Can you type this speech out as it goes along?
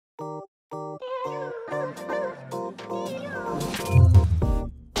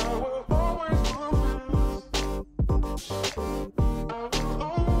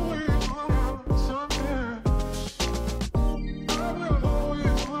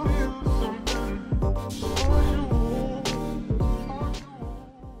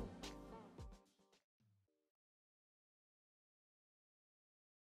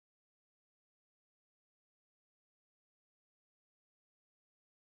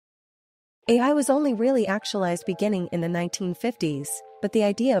AI was only really actualized beginning in the 1950s, but the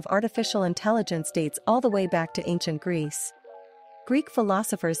idea of artificial intelligence dates all the way back to ancient Greece. Greek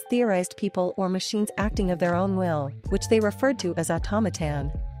philosophers theorized people or machines acting of their own will, which they referred to as automaton.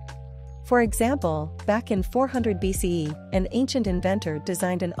 For example, back in 400 BCE, an ancient inventor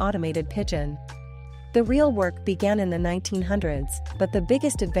designed an automated pigeon. The real work began in the 1900s, but the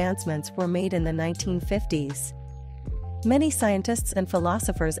biggest advancements were made in the 1950s. Many scientists and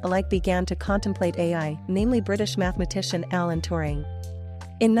philosophers alike began to contemplate AI, namely British mathematician Alan Turing.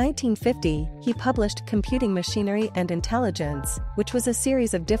 In 1950, he published Computing Machinery and Intelligence, which was a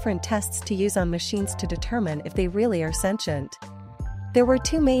series of different tests to use on machines to determine if they really are sentient. There were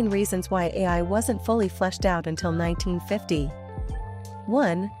two main reasons why AI wasn't fully fleshed out until 1950.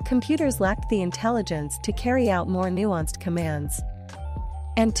 1. Computers lacked the intelligence to carry out more nuanced commands.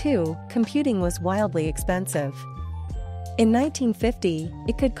 And 2. Computing was wildly expensive. In 1950,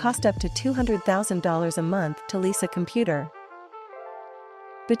 it could cost up to $200,000 a month to lease a computer.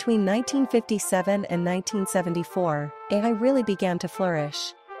 Between 1957 and 1974, AI really began to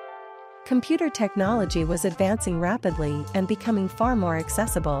flourish. Computer technology was advancing rapidly and becoming far more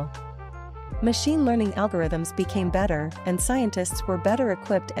accessible. Machine learning algorithms became better, and scientists were better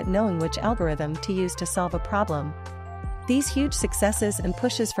equipped at knowing which algorithm to use to solve a problem. These huge successes and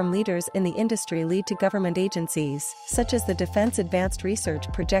pushes from leaders in the industry lead to government agencies, such as the Defense Advanced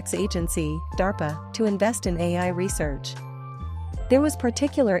Research Projects Agency, DARPA, to invest in AI research. There was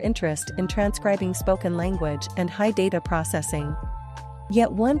particular interest in transcribing spoken language and high data processing.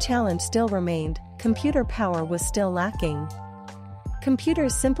 Yet one challenge still remained: computer power was still lacking.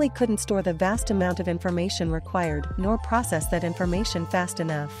 Computers simply couldn't store the vast amount of information required, nor process that information fast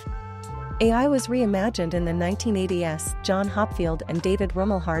enough. AI was reimagined in the 1980s. John Hopfield and David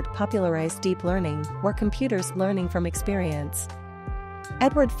Rumelhart popularized deep learning, or computers learning from experience.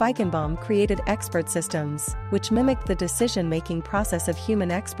 Edward Feigenbaum created expert systems, which mimicked the decision-making process of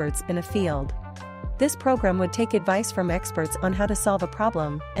human experts in a field. This program would take advice from experts on how to solve a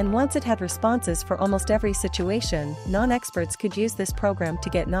problem, and once it had responses for almost every situation, non-experts could use this program to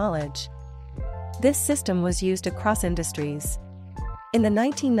get knowledge. This system was used across industries. In the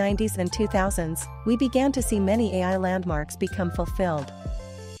 1990s and 2000s, we began to see many AI landmarks become fulfilled.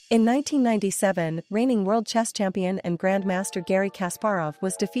 In 1997, reigning world chess champion and grandmaster Garry Kasparov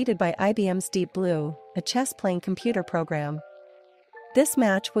was defeated by IBM's Deep Blue, a chess-playing computer program. This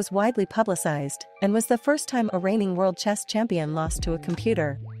match was widely publicized, and was the first time a reigning world chess champion lost to a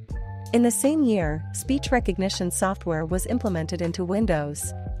computer. In the same year, speech recognition software was implemented into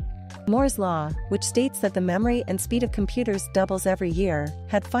Windows. Moore's Law, which states that the memory and speed of computers doubles every year,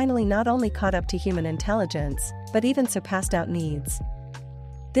 had finally not only caught up to human intelligence, but even surpassed out needs.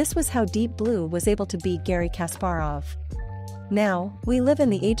 This was how Deep Blue was able to beat Garry Kasparov. Now, we live in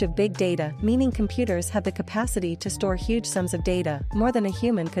the age of big data, meaning computers have the capacity to store huge sums of data, more than a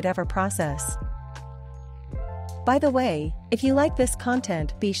human could ever process. By the way, if you like this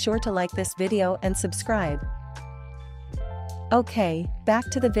content, be sure to like this video and subscribe. Okay, back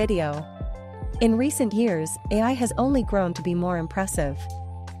to the video. In recent years, AI has only grown to be more impressive.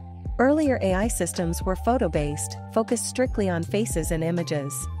 Earlier AI systems were photo-based, focused strictly on faces and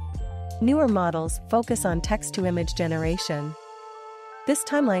images. Newer models focus on text-to-image generation. This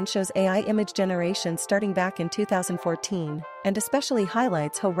timeline shows AI image generation starting back in 2014, and especially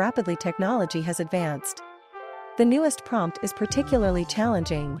highlights how rapidly technology has advanced. The newest prompt is particularly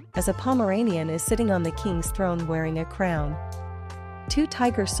challenging, as a Pomeranian is sitting on the king's throne wearing a crown. Two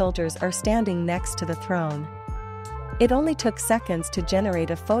tiger soldiers are standing next to the throne. It only took seconds to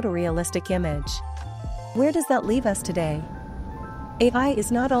generate a photorealistic image. Where does that leave us today? AI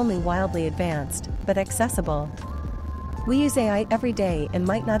is not only wildly advanced, but accessible. We use AI every day and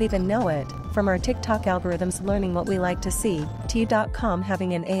might not even know it, from our TikTok algorithms learning what we like to see, to you.com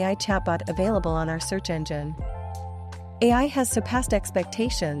having an AI chatbot available on our search engine. AI has surpassed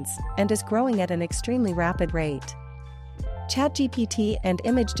expectations, and is growing at an extremely rapid rate. ChatGPT and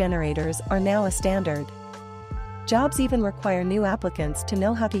image generators are now a standard. Jobs even require new applicants to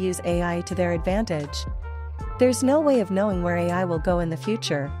know how to use AI to their advantage. There's no way of knowing where AI will go in the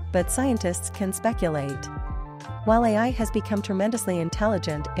future, but scientists can speculate. While AI has become tremendously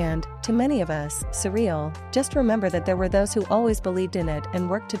intelligent and, to many of us, surreal, just remember that there were those who always believed in it and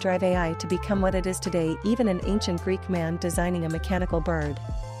worked to drive AI to become what it is today, even an ancient Greek man designing a mechanical bird.